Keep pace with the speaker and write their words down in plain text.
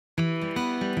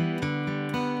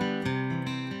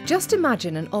Just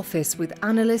imagine an office with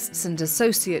analysts and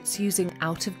associates using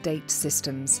out-of-date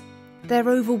systems. They're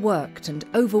overworked and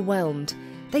overwhelmed.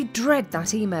 They dread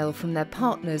that email from their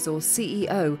partners or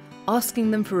CEO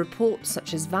asking them for reports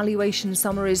such as valuation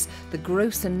summaries, the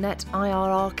gross and net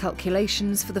IRR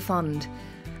calculations for the fund.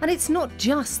 And it's not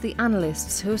just the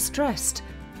analysts who are stressed.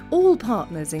 All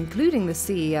partners, including the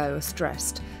CEO, are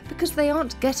stressed because they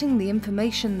aren't getting the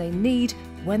information they need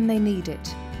when they need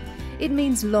it. It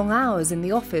means long hours in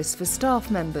the office for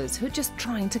staff members who are just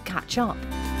trying to catch up.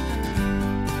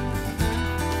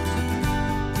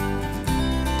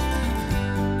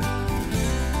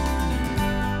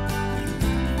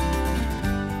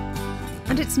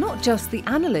 And it's not just the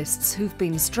analysts who've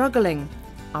been struggling.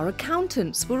 Our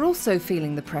accountants were also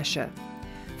feeling the pressure.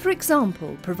 For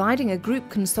example, providing a group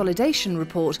consolidation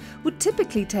report would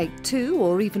typically take 2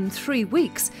 or even 3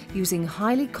 weeks using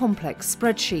highly complex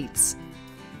spreadsheets.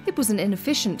 It was an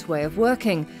inefficient way of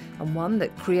working, and one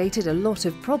that created a lot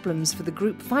of problems for the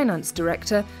group finance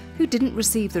director, who didn't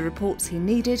receive the reports he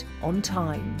needed on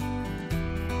time.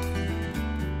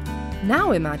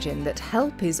 Now imagine that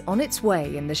help is on its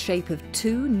way in the shape of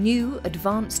 2 new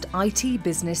advanced IT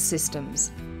business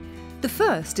systems. The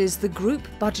first is the Group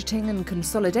Budgeting and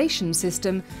Consolidation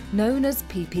System, known as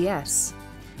PPS.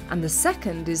 And the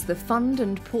second is the Fund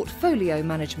and Portfolio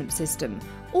Management System,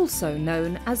 also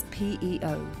known as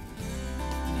PEO.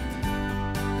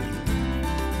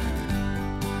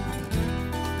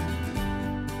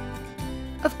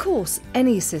 Of course,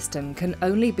 any system can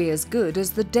only be as good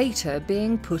as the data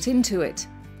being put into it.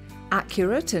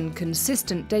 Accurate and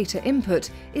consistent data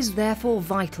input is therefore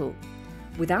vital.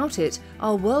 Without it,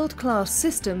 our world-class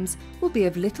systems will be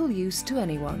of little use to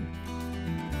anyone.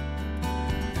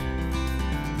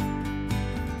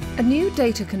 A new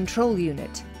Data Control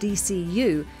Unit,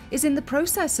 DCU, is in the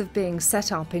process of being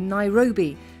set up in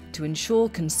Nairobi to ensure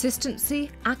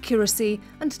consistency, accuracy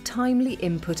and timely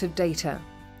input of data.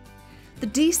 The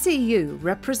DCU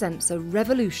represents a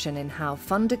revolution in how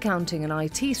fund accounting and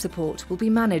IT support will be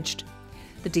managed.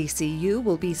 The DCU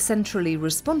will be centrally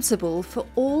responsible for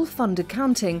all fund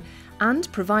accounting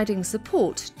and providing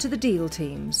support to the deal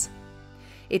teams.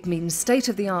 It means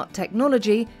state-of-the-art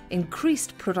technology,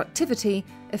 increased productivity,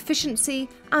 efficiency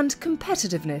and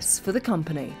competitiveness for the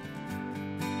company.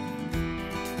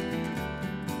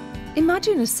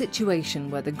 Imagine a situation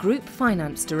where the group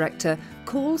finance director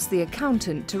calls the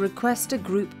accountant to request a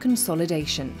group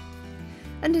consolidation.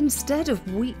 And instead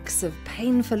of weeks of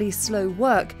painfully slow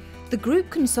work, the group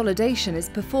consolidation is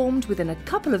performed within a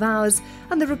couple of hours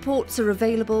and the reports are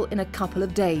available in a couple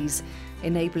of days,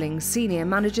 enabling senior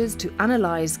managers to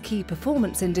analyse key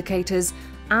performance indicators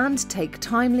and take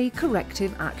timely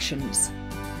corrective actions.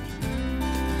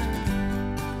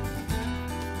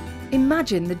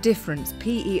 Imagine the difference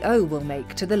PEO will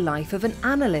make to the life of an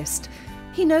analyst.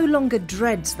 He no longer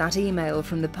dreads that email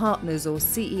from the partners or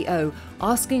CEO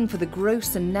asking for the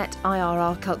gross and net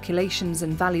IRR calculations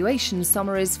and valuation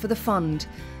summaries for the fund.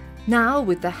 Now,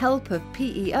 with the help of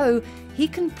PEO, he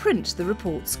can print the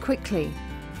reports quickly.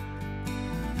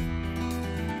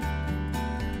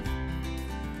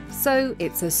 So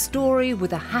it's a story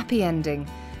with a happy ending,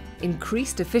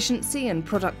 increased efficiency and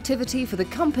productivity for the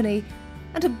company,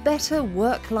 and a better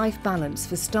work-life balance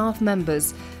for staff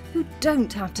members who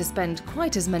don't have to spend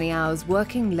quite as many hours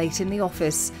working late in the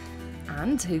office,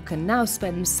 and who can now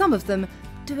spend some of them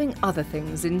doing other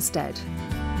things instead.